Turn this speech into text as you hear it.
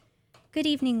Good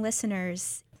evening,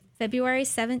 listeners. February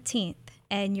 17th,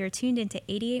 and you're tuned into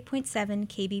 88.7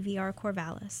 KBVR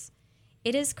Corvallis.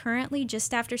 It is currently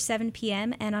just after 7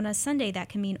 p.m., and on a Sunday, that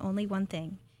can mean only one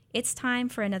thing. It's time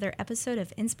for another episode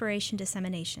of Inspiration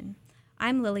Dissemination.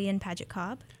 I'm Lillian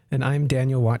Paget-Cobb. And I'm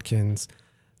Daniel Watkins.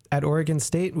 At Oregon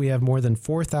State, we have more than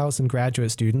 4,000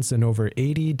 graduate students in over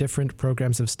 80 different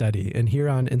programs of study. And here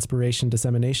on Inspiration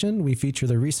Dissemination, we feature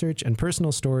the research and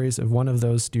personal stories of one of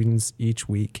those students each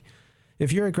week.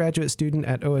 If you're a graduate student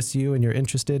at OSU and you're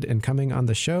interested in coming on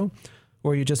the show,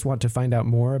 or you just want to find out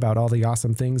more about all the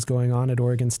awesome things going on at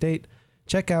Oregon State,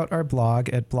 check out our blog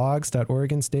at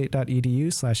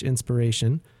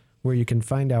blogs.oregonstate.edu/inspiration, where you can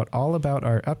find out all about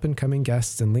our up-and-coming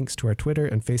guests and links to our Twitter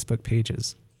and Facebook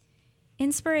pages.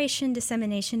 Inspiration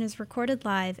Dissemination is recorded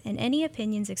live, and any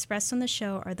opinions expressed on the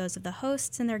show are those of the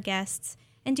hosts and their guests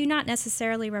and do not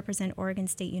necessarily represent Oregon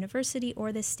State University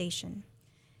or this station.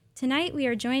 Tonight, we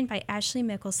are joined by Ashley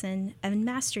Mickelson, a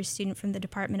master's student from the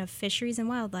Department of Fisheries and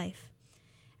Wildlife.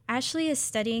 Ashley is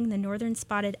studying the northern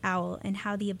spotted owl and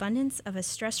how the abundance of a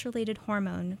stress-related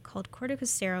hormone called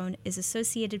corticosterone is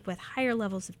associated with higher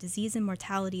levels of disease and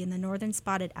mortality in the northern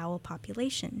spotted owl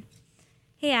population.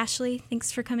 Hey, Ashley, thanks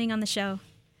for coming on the show.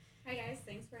 Hi, guys.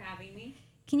 Thanks for having me.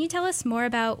 Can you tell us more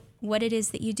about what it is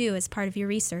that you do as part of your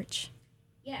research?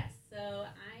 Yes. So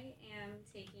I am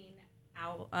taking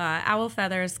owl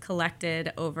feathers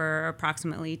collected over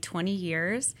approximately 20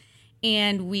 years,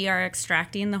 and we are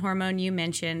extracting the hormone you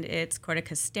mentioned. It's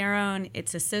corticosterone.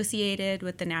 It's associated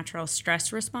with the natural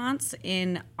stress response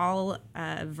in all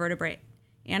vertebrate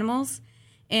animals.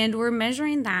 And we're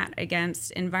measuring that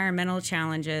against environmental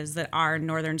challenges that our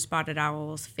northern spotted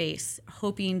owls face,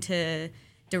 hoping to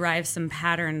derive some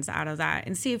patterns out of that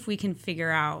and see if we can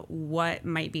figure out what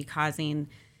might be causing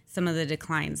some of the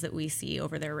declines that we see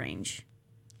over their range.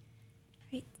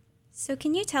 Right. So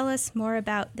can you tell us more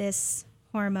about this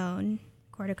hormone,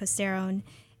 corticosterone,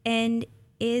 and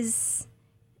is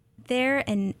there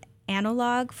an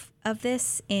analog of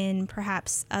this in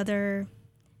perhaps other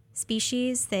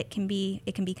species that it can be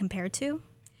compared to?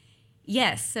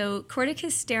 Yes, so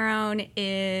corticosterone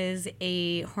is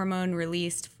a hormone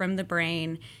released from the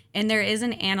brain, and there is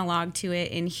an analog to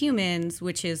it in humans,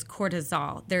 which is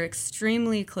cortisol. They're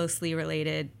extremely closely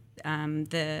related.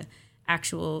 The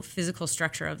actual physical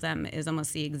structure of them is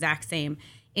almost the exact same.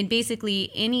 And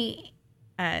basically, any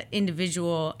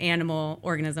individual animal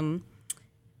organism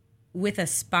with a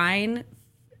spine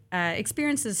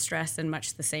experiences stress in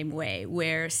much the same way,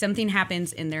 where something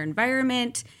happens in their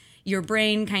environment, your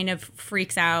brain kind of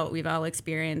freaks out. We've all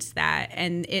experienced that,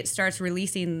 and it starts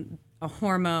releasing a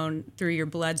hormone through your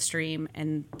bloodstream,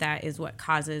 and that is what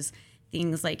causes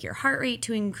things like your heart rate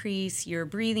to increase, your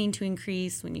breathing to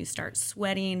increase when you start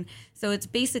sweating. So it's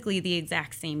basically the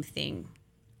exact same thing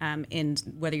in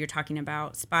whether you're talking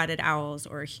about spotted owls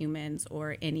or humans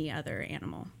or any other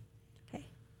animal.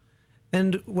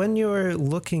 And when you're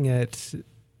looking at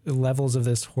levels of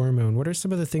this hormone, what are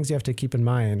some of the things you have to keep in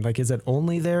mind? Like, is it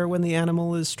only there when the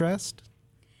animal is stressed?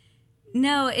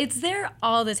 No, it's there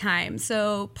all the time.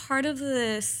 So part of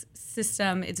this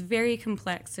system, it's very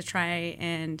complex to try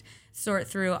and sort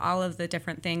through all of the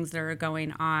different things that are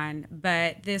going on.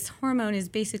 But this hormone is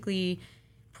basically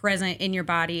present in your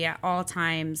body at all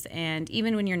times, and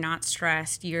even when you're not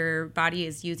stressed, your body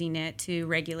is using it to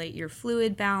regulate your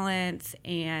fluid balance,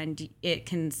 and it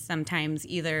can sometimes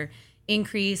either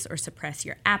increase or suppress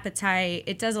your appetite.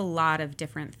 It does a lot of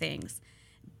different things,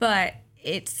 but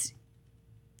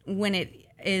when it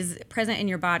is present in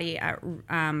your body at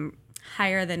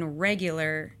higher than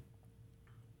regular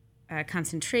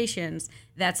concentrations,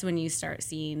 that's when you start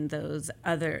seeing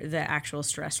the actual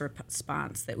stress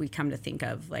response that we come to think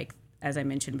of, like, as I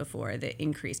mentioned before, the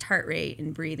increased heart rate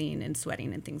and breathing and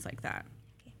sweating and things like that.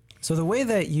 So the way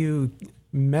that you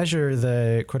measure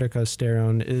the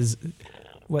corticosterone is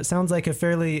what sounds like a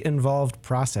fairly involved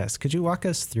process. Could you walk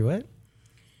us through it?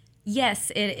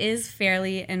 Yes, it is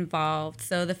fairly involved.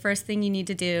 So the first thing you need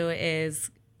to do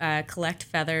is collect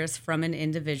feathers from an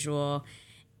individual.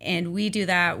 And we do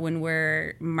that when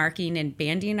we're marking and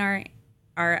banding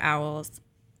our owls.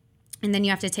 And then you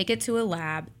have to take it to a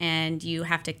lab, and you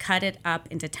have to cut it up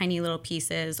into tiny little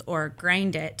pieces or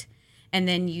grind it. And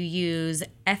then you use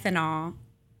ethanol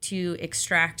to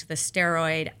extract the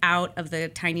steroid out of the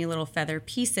tiny little feather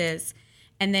pieces.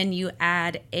 And then you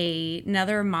add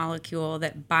another molecule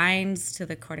that binds to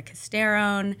the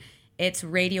corticosterone. It's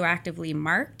radioactively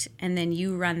marked, and then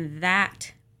you run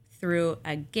that through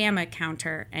a gamma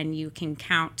counter, and you can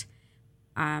count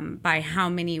by how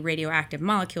many radioactive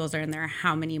molecules are in there,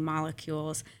 how many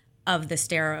molecules of the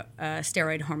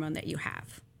steroid hormone that you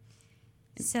have.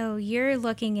 So you're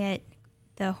looking at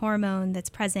the hormone that's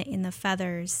present in the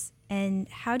feathers, and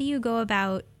how do you go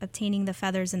about obtaining the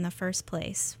feathers in the first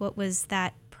place? What was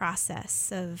that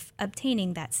process of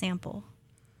obtaining that sample?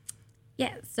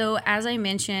 Yeah, so as I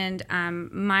mentioned,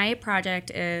 my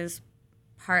project is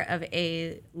part of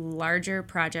a larger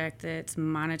project that's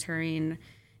monitoring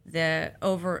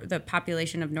the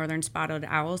population of northern spotted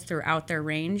owls throughout their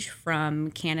range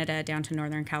from Canada down to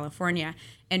Northern California.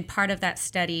 And part of that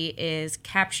study is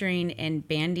capturing and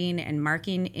banding and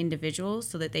marking individuals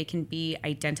so that they can be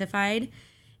identified.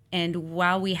 And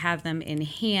while we have them in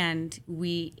hand,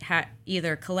 we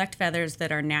either collect feathers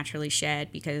that are naturally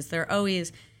shed, because they're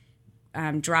always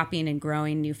dropping and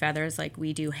growing new feathers like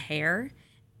we do hair,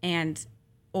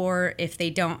 or if they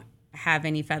don't have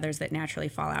any feathers that naturally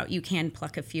fall out, you can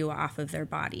pluck a few off of their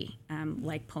body,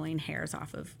 like pulling hairs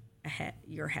off of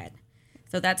your head.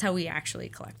 So that's how we actually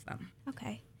collect them.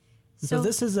 Okay. So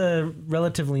this is a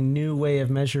relatively new way of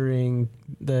measuring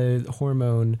the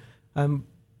hormone.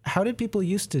 How did people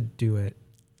used to do it?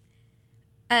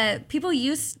 People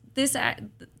use this.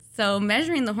 So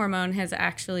measuring the hormone has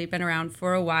actually been around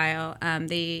for a while.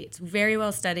 It's very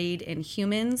well studied in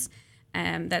humans.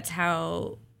 That's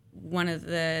how one of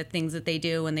the things that they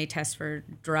do when they test for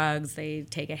drugs, they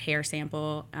take a hair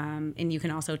sample, and you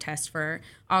can also test for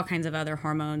all kinds of other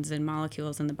hormones and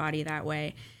molecules in the body that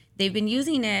way. They've been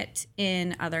using it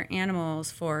in other animals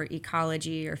for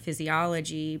ecology or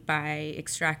physiology by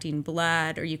extracting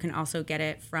blood, or you can also get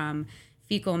it from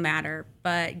fecal matter.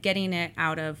 But getting it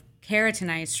out of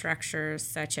keratinized structures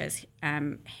such as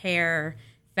hair,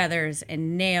 feathers,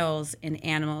 and nails in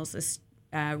animals is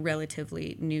a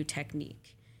relatively new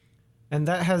technique. And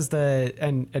that has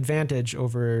an advantage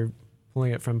over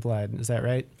pulling it from blood. Is that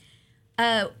right?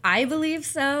 I believe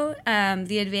so.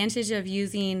 The advantage of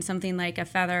using something like a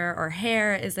feather or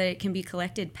hair is that it can be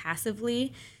collected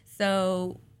passively.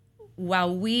 So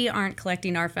while we aren't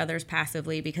collecting our feathers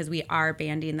passively because we are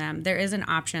banding them, there is an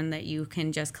option that you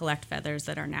can just collect feathers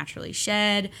that are naturally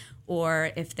shed,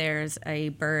 or if there's a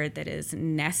bird that is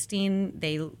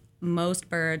nesting, most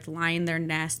birds line their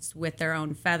nests with their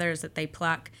own feathers that they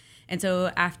pluck. And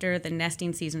so after the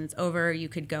nesting season is over, you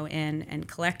could go in and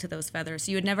collect those feathers.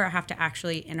 So you would never have to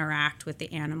actually interact with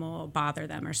the animal, bother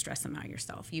them, or stress them out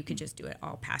yourself. You could just do it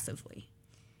all passively.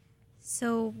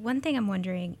 So one thing I'm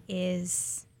wondering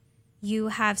is, you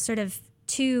have sort of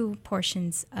two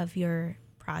portions of your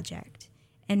project,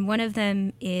 and one of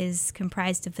them is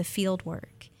comprised of the field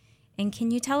work. And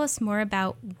can you tell us more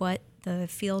about what the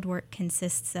field work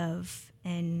consists of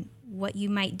and what you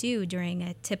might do during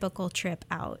a typical trip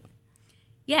out?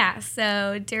 Yeah,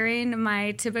 so during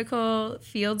my typical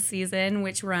field season,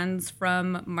 which runs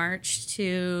from March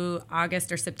to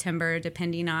August or September,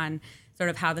 depending on sort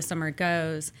of how the summer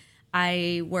goes,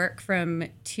 I work from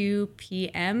 2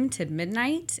 p.m. to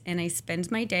midnight, and I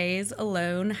spend my days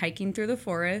alone hiking through the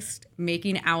forest,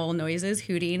 making owl noises,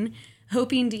 hooting,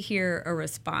 hoping to hear a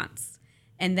response.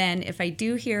 And then if I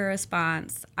do hear a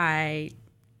response, I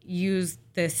use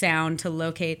the sound to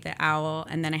locate the owl,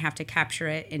 and then I have to capture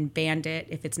it and band it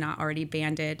if it's not already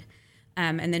banded.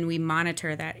 And then we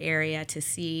monitor that area to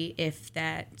see if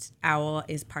that owl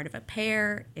is part of a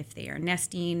pair, if they are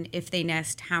nesting, if they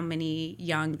nest, how many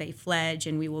young they fledge,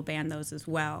 and we will band those as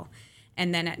well.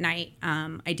 And then at night,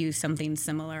 I do something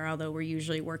similar, although we're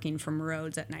usually working from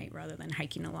roads at night rather than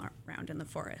hiking around in the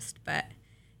forest.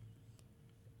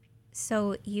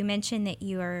 So you mentioned that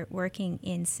you are working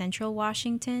in Central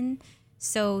Washington.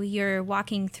 So you're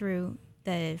walking through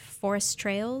the forest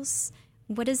trails.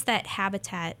 What does that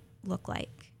habitat look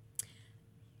like?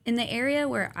 In the area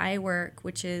where I work,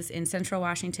 which is in Central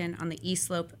Washington on the east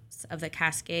slopes of the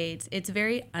Cascades, it's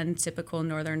very untypical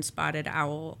northern spotted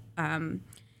owl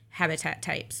habitat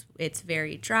types. It's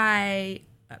very dry,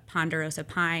 ponderosa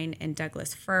pine and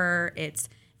Douglas fir. It's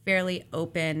fairly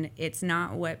open. It's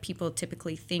not what people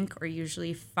typically think or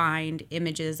usually find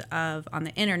images of on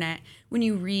the internet when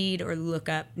you read or look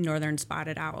up northern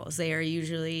spotted owls. They are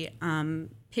usually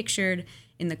pictured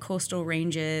in the coastal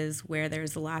ranges where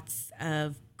there's lots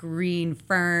of green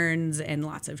ferns and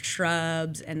lots of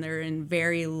shrubs, and they're in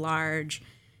very large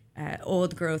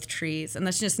old growth trees. And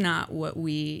that's just not what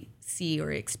we see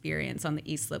or experience on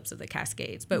the east slopes of the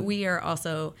Cascades. But we are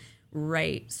also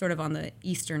right sort of on the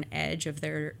eastern edge of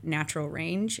their natural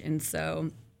range, and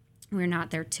so we're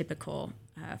not their typical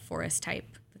forest type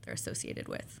that they're associated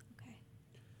with. Okay.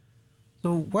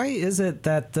 So why is it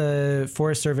that the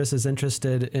Forest Service is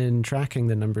interested in tracking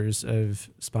the numbers of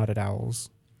spotted owls?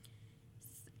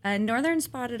 Northern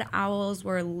spotted owls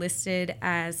were listed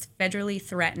as federally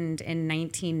threatened in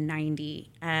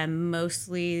 1990.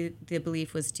 Mostly the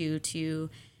belief was due to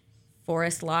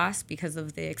forest loss because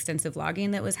of the extensive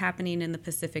logging that was happening in the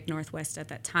Pacific Northwest at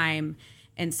that time.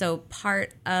 And so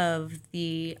part of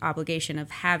the obligation of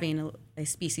having a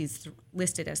species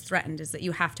listed as threatened is that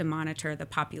you have to monitor the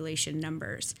population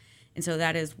numbers. And so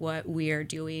that is what we are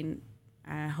doing,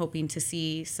 hoping to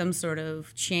see some sort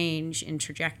of change in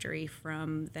trajectory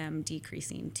from them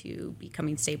decreasing to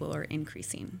becoming stable or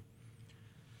increasing.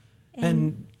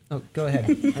 And oh, go ahead.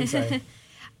 I'm sorry.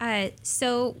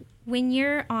 So when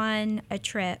you're on a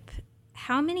trip,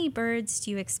 how many birds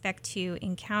do you expect to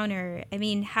encounter? I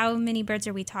mean, how many birds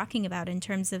are we talking about in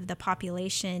terms of the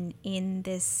population in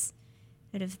this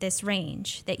sort of this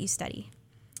range that you study?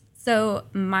 So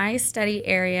my study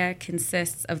area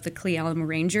consists of the Cle Elum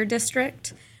Ranger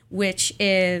District, which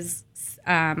is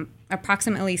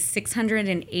approximately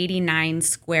 689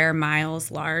 square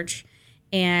miles large.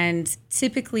 And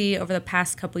typically over the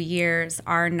past couple years,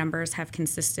 our numbers have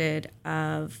consisted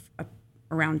of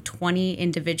around 20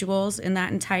 individuals in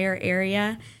that entire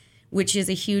area, which is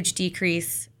a huge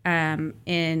decrease. In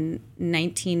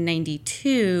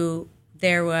 1992,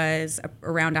 there was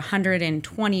around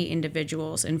 120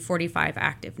 individuals and 45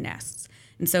 active nests.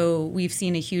 And so we've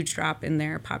seen a huge drop in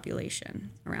their population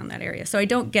around that area. So I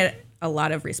don't get a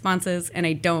lot of responses, and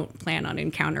I don't plan on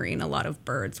encountering a lot of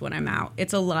birds when I'm out.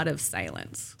 It's a lot of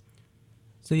silence.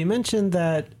 So you mentioned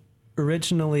that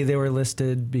originally they were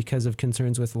listed because of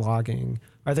concerns with logging.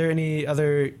 Are there any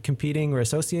other competing or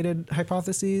associated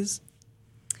hypotheses?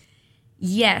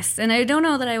 Yes, and I don't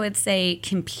know that I would say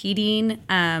competing.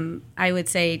 I would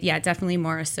say, yeah, definitely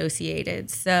more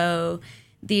associated. So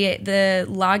the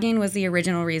logging was the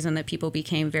original reason that people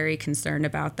became very concerned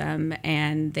about them,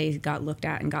 and they got looked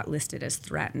at and got listed as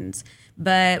threatened.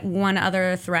 But one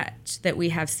other threat that we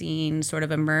have seen sort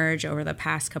of emerge over the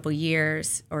past couple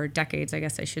years, or decades, I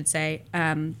guess I should say,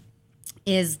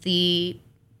 is the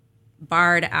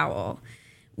barred owl,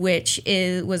 which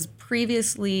was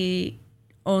previously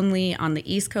only on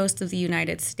the east coast of the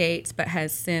United States, but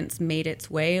has since made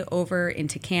its way over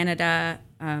into Canada,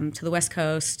 to the west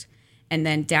coast, and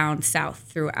then down south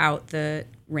throughout the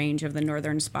range of the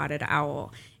northern spotted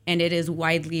owl. And it is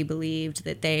widely believed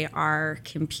that they are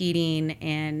competing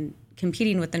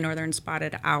with the northern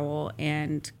spotted owl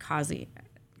and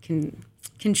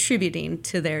contributing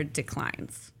to their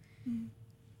declines.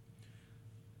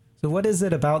 So what is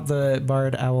it about the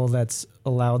barred owl that's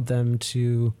allowed them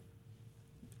to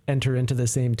enter into the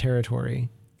same territory?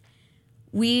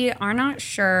 We are not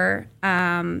sure.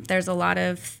 There's a lot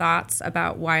of thoughts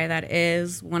about why that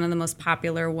is. One of the most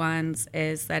popular ones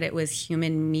is that it was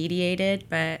human mediated,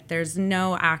 but there's we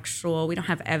don't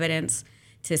have evidence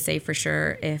to say for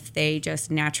sure if they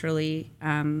just naturally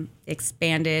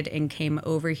expanded and came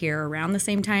over here around the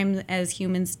same time as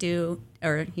humans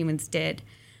did.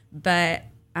 But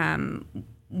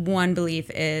one belief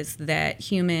is that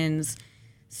humans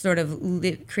sort of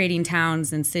creating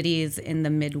towns and cities in the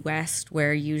Midwest,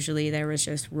 where usually there was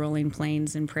just rolling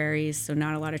plains and prairies, so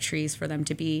not a lot of trees for them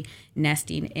to be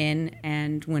nesting in.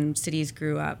 And when cities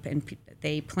grew up and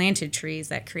they planted trees,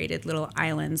 that created little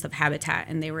islands of habitat,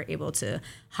 and they were able to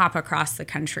hop across the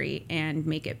country and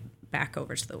make it back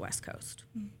over to the West Coast.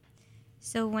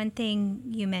 So one thing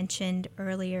you mentioned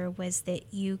earlier was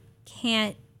that you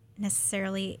can't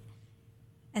necessarily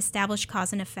establish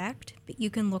cause and effect, but you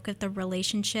can look at the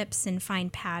relationships and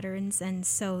find patterns. And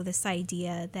so this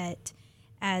idea that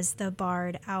as the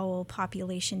barred owl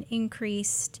population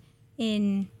increased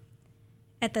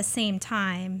at the same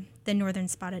time, the northern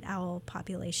spotted owl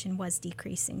population was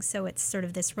decreasing. So it's sort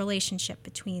of this relationship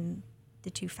between the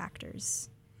two factors,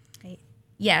 right?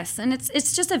 Yes, and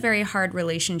it's just a very hard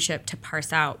relationship to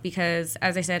parse out because,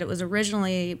 as I said, it was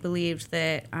originally believed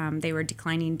that they were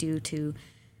declining due to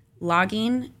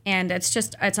logging, and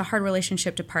it's a hard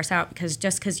relationship to parse out because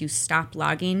just because you stop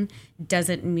logging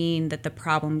doesn't mean that the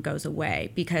problem goes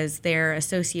away, because they're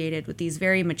associated with these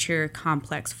very mature,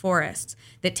 complex forests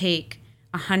that take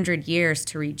 100 years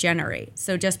to regenerate.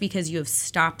 So just because you have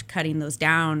stopped cutting those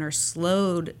down or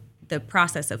slowed the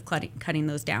process of cutting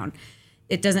those down,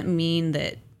 it doesn't mean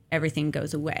that everything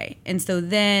goes away. And so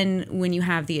then when you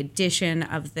have the addition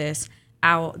of this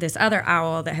other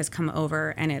owl that has come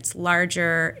over, and it's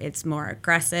larger, it's more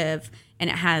aggressive, and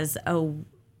it has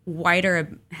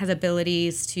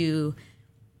abilities to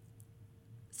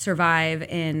survive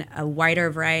in a wider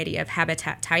variety of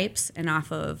habitat types and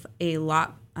off of a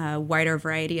lot wider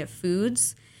variety of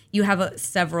foods, you have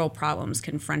several problems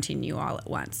confronting you all at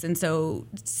once. And so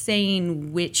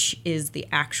saying which is the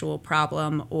actual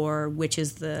problem or which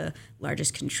is the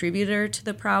largest contributor to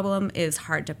the problem is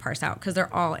hard to parse out because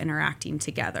they're all interacting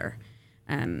together.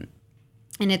 And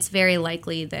it's very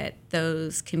likely that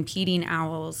those competing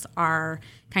owls are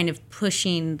kind of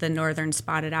pushing the northern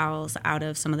spotted owls out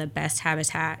of some of the best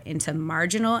habitat into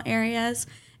marginal areas.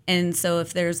 And so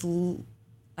if there's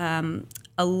a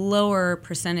lower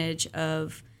percentage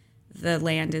of the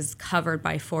land is covered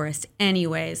by forest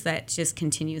anyways, that just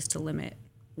continues to limit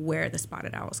where the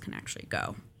spotted owls can actually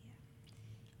go.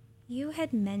 You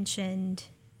had mentioned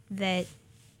that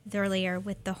earlier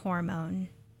with the hormone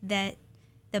that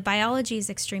the biology is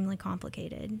extremely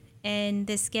complicated, and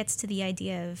this gets to the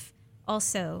idea of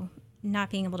also not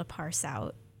being able to parse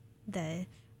out the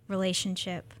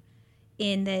relationship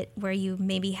in that where you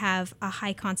maybe have a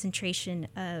high concentration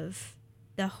of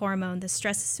the hormone, the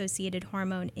stress-associated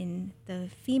hormone in the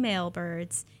female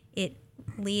birds, it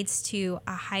leads to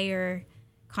a higher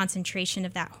concentration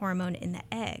of that hormone in the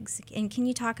eggs. And can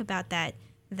you talk about that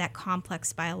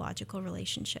complex biological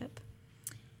relationship?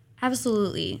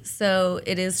 Absolutely. So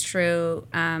it is true.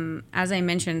 As I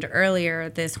mentioned earlier,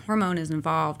 this hormone is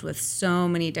involved with so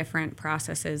many different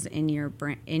processes in your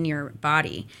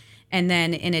body. And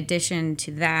then in addition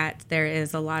to that, there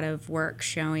is a lot of work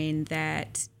showing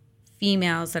that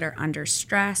females that are under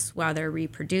stress while they're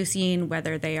reproducing,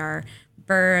 whether they are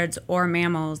birds or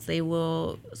mammals, they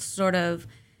will sort of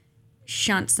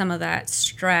shunt some of that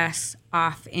stress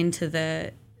off into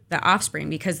the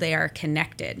offspring because they are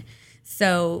connected.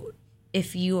 So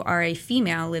if you are a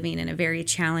female living in a very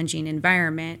challenging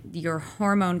environment, your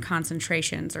hormone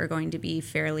concentrations are going to be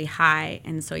fairly high,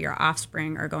 and so your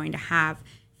offspring are going to have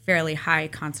fairly high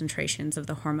concentrations of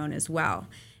the hormone as well.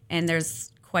 And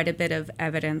there's quite a bit of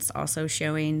evidence also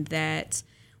showing that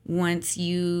once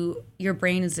your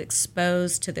brain is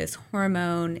exposed to this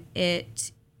hormone,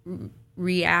 it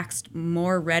reacts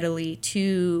more readily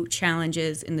to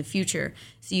challenges in the future.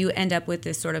 So you end up with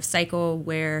this sort of cycle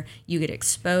where you get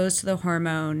exposed to the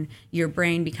hormone, your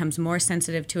brain becomes more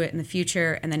sensitive to it in the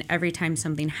future, and then every time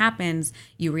something happens,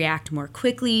 you react more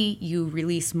quickly, you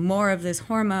release more of this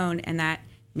hormone, and that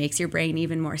makes your brain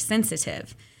even more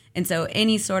sensitive. And so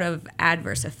any sort of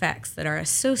adverse effects that are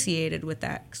associated with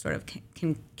that sort of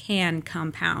can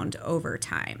compound over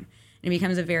time. And it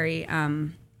becomes a very,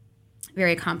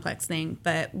 very complex thing.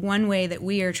 But one way that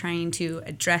we are trying to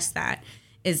address that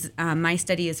is my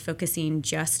study is focusing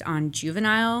just on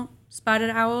juvenile spotted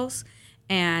owls.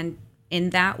 And in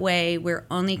that way, we're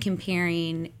only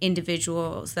comparing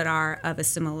individuals that are of a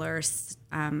similar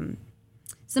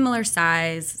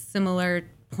size, similar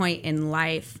point in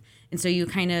life. And so you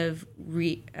kind of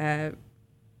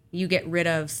you get rid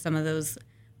of some of those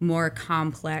more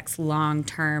complex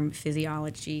long-term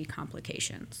physiology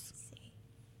complications.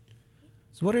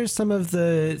 So what are some of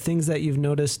the things that you've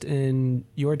noticed in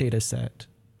your data set?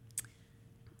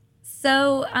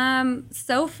 So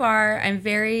so far,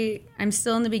 I'm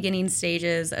still in the beginning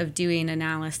stages of doing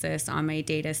analysis on my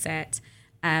data set.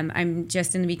 I'm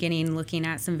just in the beginning looking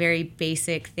at some very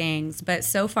basic things, but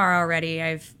so far already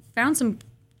I've found some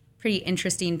pretty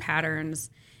interesting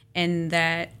patterns in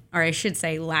that, or I should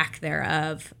say lack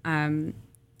thereof.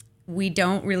 We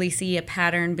don't really see a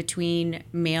pattern between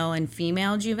male and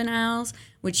female juveniles,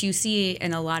 which you see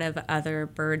in a lot of other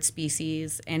bird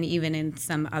species and even in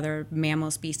some other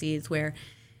mammal species where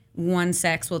one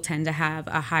sex will tend to have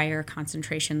a higher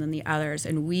concentration than the others,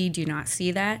 and we do not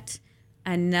see that.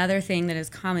 Another thing that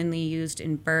is commonly used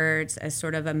in birds as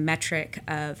sort of a metric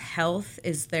of health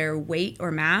is their weight or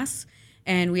mass.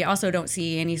 And we also don't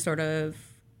see any sort of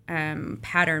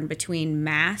pattern between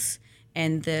mass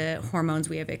and the hormones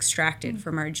we have extracted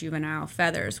from our juvenile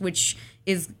feathers, which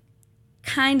is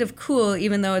kind of cool,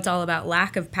 even though it's all about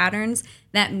lack of patterns.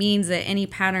 That means that any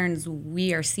patterns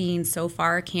we are seeing so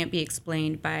far can't be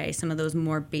explained by some of those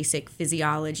more basic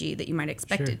physiology that you might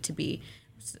expect it to be,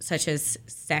 such as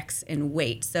sex and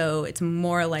weight. So it's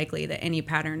more likely that any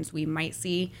patterns we might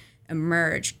see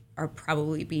emerge are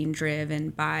probably being driven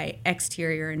by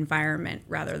exterior environment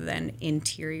rather than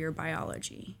interior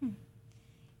biology.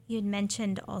 You had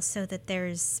mentioned also that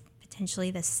there's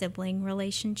potentially the sibling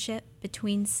relationship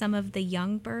between some of the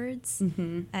young birds,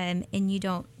 and you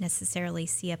don't necessarily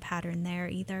see a pattern there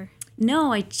either.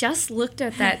 No, I just looked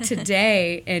at that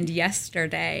today and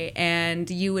yesterday, and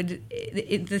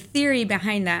the theory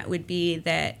behind that would be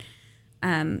that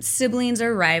siblings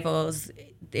are rivals.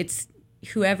 It's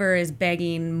whoever is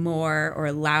begging more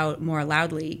or more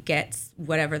loudly gets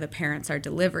whatever the parents are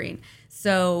delivering.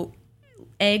 So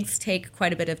eggs take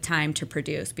quite a bit of time to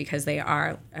produce because they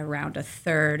are around a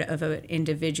third of an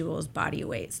individual's body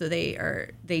weight. So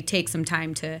they take some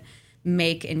time to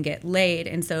make and get laid.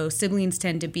 And so siblings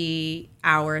tend to be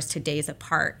hours to days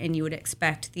apart. And you would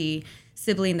expect the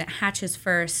sibling that hatches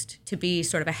first to be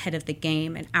sort of ahead of the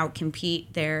game and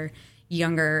outcompete their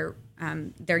younger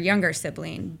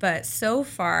sibling. But so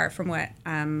far from what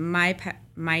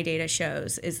my data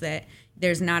shows is that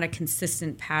there's not a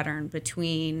consistent pattern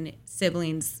between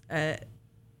siblings, a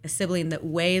sibling that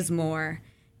weighs more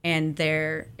and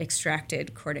their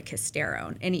extracted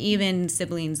corticosterone. And even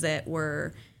siblings that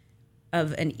were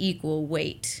of an equal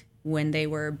weight when they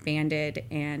were banded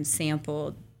and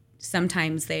sampled,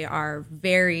 sometimes they are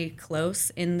very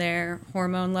close in their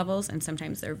hormone levels and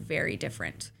sometimes they're very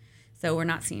different. So we're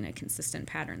not seeing a consistent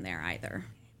pattern there either.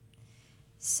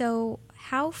 So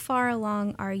how far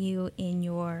along are you in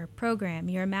your program?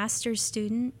 You're a master's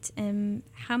student, and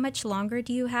how much longer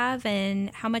do you have,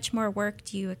 and how much more work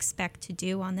do you expect to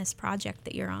do on this project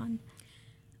that you're on?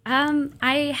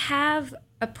 I have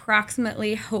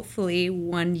approximately, hopefully,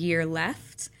 1 year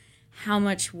left. How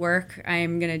much work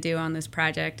I'm going to do on this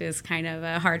project is kind of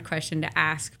a hard question to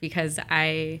ask because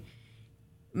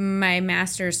my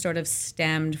master's sort of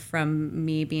stemmed from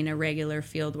me being a regular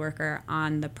field worker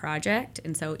on the project.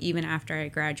 And so even after I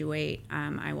graduate,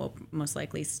 I will most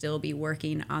likely still be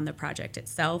working on the project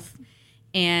itself.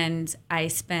 And I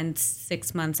spend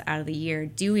 6 months out of the year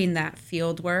doing that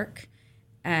field work,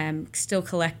 still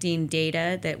collecting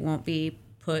data that won't be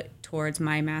put towards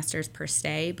my master's per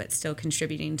se, but still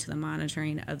contributing to the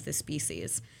monitoring of the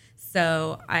species.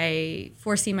 So I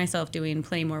foresee myself doing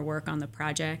plenty more work on the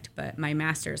project, but my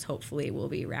master's hopefully will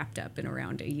be wrapped up in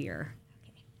around a year.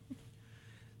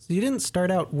 So you didn't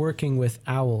start out working with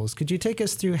owls. Could you take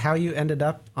us through how you ended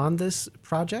up on this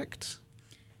project?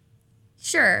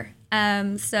 Sure.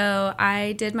 So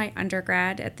I did my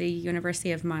undergrad at the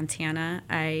University of Montana.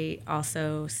 I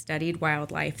also studied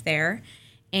wildlife there.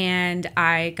 And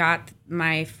I got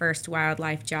my first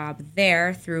wildlife job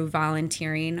there through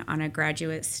volunteering on a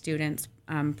graduate student's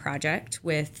project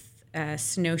with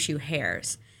snowshoe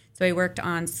hares. So I worked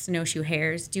on snowshoe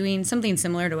hares, doing something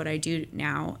similar to what I do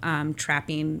now,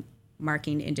 trapping,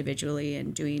 marking individually,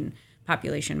 and doing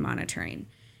population monitoring.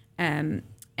 And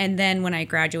then when I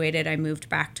graduated, I moved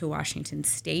back to Washington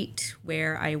State,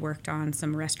 where I worked on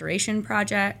some restoration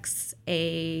projects.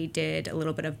 I did a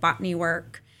little bit of botany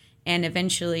work. And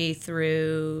eventually,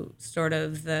 through sort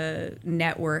of the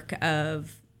network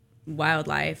of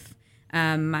wildlife,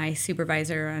 my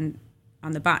supervisor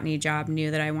on the botany job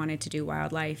knew that I wanted to do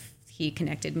wildlife. He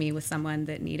connected me with someone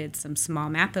that needed some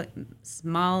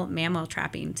small mammal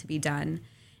trapping to be done.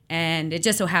 And it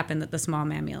just so happened that the small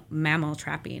mammal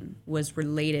trapping was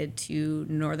related to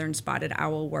northern spotted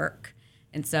owl work.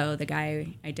 And so the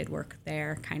guy I did work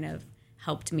there kind of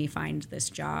helped me find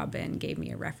this job and gave me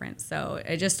a reference. So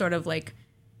I just sort of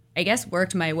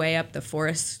worked my way up the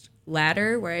forest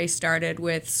ladder, where I started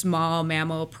with small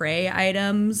mammal prey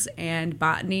items and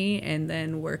botany and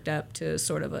then worked up to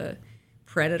sort of a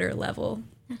predator level.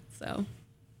 So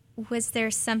was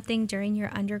there something during your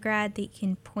undergrad that you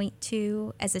can point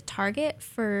to as a target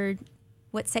for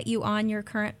what set you on your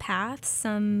current path?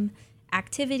 Some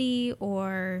activity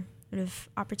or sort of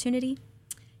opportunity?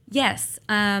 Yes,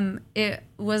 it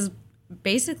was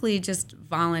basically just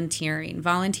volunteering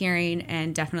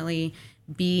and definitely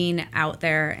being out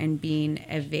there and being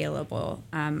available.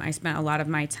 I spent a lot of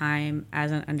my time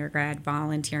as an undergrad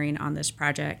volunteering on this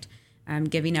project,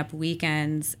 giving up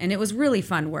weekends, and it was really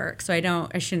fun work. So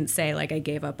I shouldn't say like I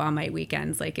gave up on my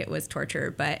weekends like it was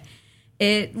torture, but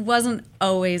it wasn't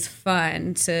always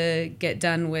fun to get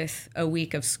done with a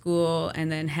week of school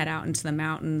and then head out into the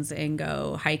mountains and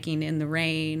go hiking in the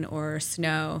rain or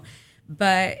snow.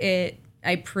 But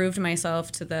I proved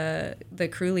myself to the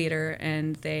crew leader,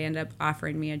 and they ended up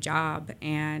offering me a job.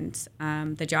 And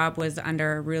the job was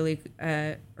under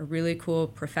a really cool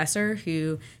professor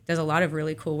who does a lot of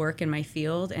really cool work in my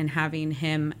field, and having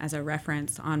him as a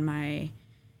reference on my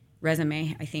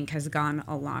resume, I think, has gone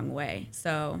a long way.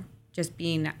 So just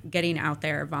getting out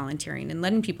there, volunteering, and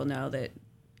letting people know that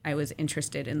I was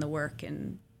interested in the work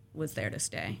and was there to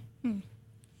stay.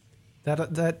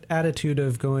 That attitude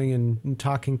of going and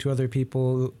talking to other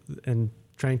people and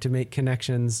trying to make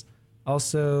connections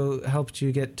also helped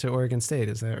you get to Oregon State,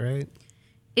 is that right?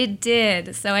 It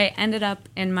did. So I ended up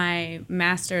in my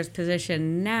master's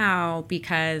position now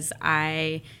because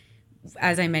I,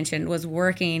 as I mentioned, was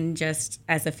working just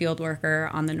as a field worker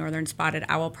on the Northern Spotted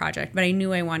Owl project, but I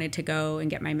knew I wanted to go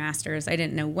and get my master's. I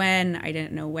didn't know when, I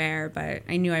didn't know where, but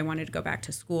I knew I wanted to go back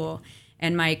to school.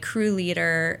 And my crew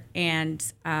leader and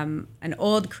an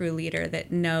old crew leader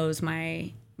that knows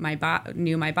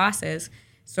knew my bosses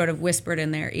sort of whispered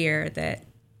in their ear that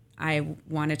I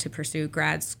wanted to pursue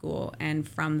grad school. And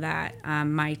from that,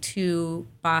 my two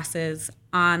bosses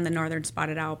on the Northern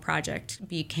Spotted Owl project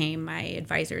became my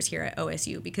advisors here at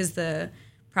OSU, because the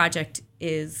project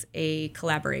is a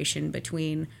collaboration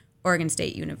between Oregon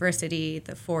State University,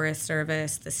 the Forest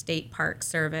Service, the State Park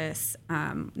Service,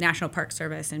 National Park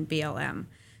Service, and BLM.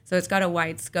 So it's got a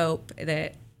wide scope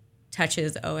that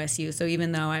touches OSU. So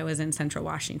even though I was in Central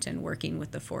Washington working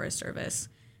with the Forest Service,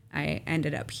 I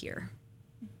ended up here.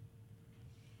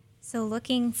 So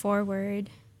looking forward,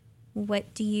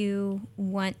 what do you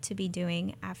want to be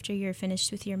doing after you're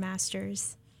finished with your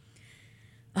master's?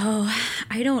 Oh,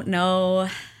 I don't know.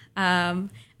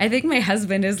 I think my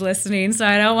husband is listening, so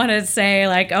I don't want to say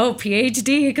like, oh,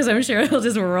 PhD, because I'm sure he'll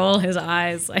just roll his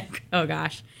eyes like, oh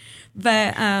gosh.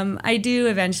 But I do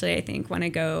eventually, I think, want to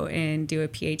go and do a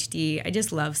PhD. I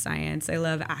just love science. I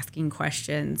love asking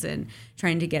questions and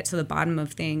trying to get to the bottom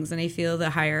of things. And I feel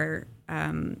the higher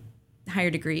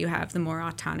degree you have, the more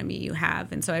autonomy you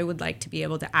have. And so I would like to be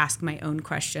able to ask my own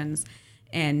questions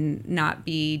and not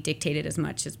be dictated as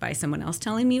much as by someone else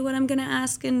telling me what I'm going to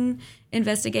ask and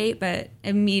investigate. But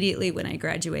immediately when I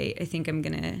graduate, I think I'm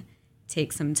going to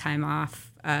take some time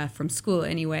off from school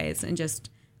anyways and just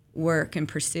work and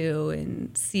pursue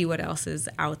and see what else is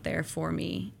out there for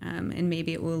me. And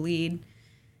maybe it will lead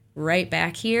right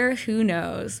back here. Who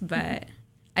knows? But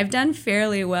I've done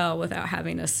fairly well without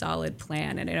having a solid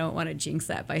plan, and I don't want to jinx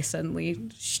that by suddenly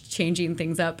changing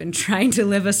things up and trying to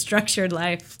live a structured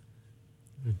life.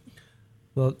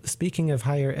 Well, speaking of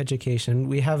higher education,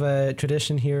 we have a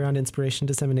tradition here on Inspiration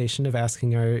Dissemination of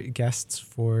asking our guests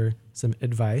for some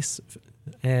advice.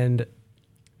 And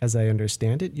as I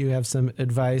understand it, you have some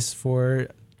advice for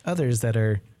others that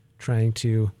are trying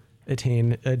to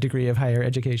attain a degree of higher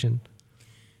education.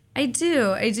 I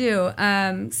do.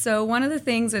 So one of the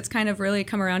things that's kind of really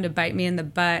come around to bite me in the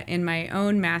butt in my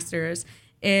own master's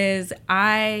is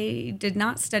I did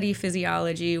not study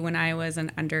physiology when I was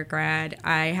an undergrad.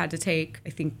 I had to take,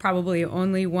 I think, probably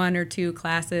only 1 or 2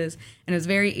 classes, and I was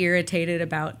very irritated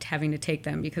about having to take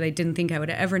them because I didn't think I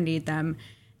would ever need them.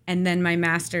 And then my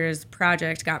master's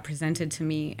project got presented to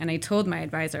me, and I told my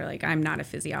advisor, like, I'm not a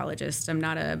physiologist. I'm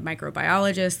not a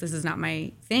microbiologist. This is not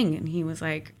my thing. And he was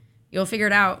like, you'll figure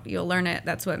it out. You'll learn it.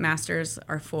 That's what masters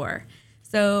are for.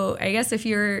 So I guess if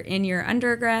you're in your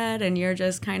undergrad and you're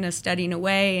just kind of studying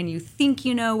away and you think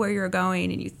you know where you're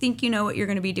going and you think you know what you're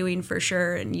going to be doing for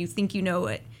sure and you think you know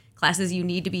what classes you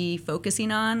need to be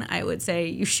focusing on, I would say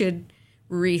you should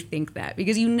rethink that,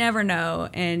 because you never know,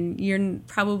 and you're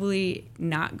probably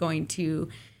not going to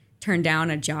turn down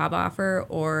a job offer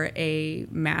or a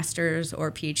master's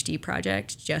or PhD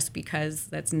project just because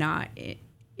that's not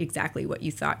exactly what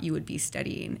you thought you would be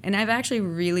studying. And I've actually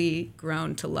really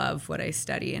grown to love what I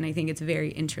study, and I think it's very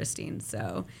interesting.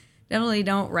 So definitely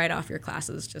don't write off your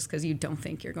classes just because you don't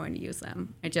think you're going to use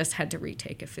them. I just had to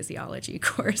retake a physiology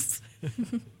course.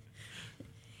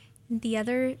 The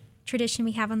other tradition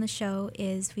we have on the show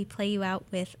is we play you out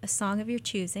with a song of your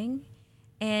choosing.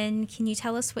 And can you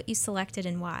tell us what you selected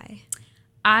and why?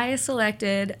 I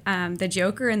selected The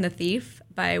Joker and the Thief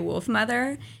by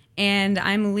Wolfmother. And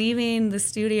I'm leaving the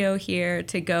studio here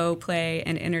to go play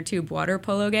an inner tube water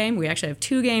polo game. We actually have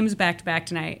 2 games back to back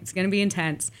tonight. It's going to be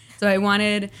intense. So I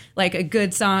wanted like a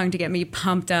good song to get me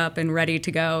pumped up and ready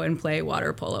to go and play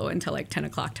water polo until like 10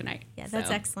 o'clock tonight. Yeah, that's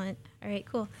excellent. All right,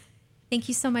 cool. Thank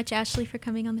you so much, Ashley, for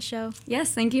coming on the show.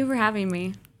 Yes, thank you for having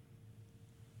me.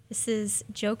 This is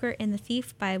Joker and the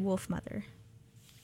Thief by Wolfmother.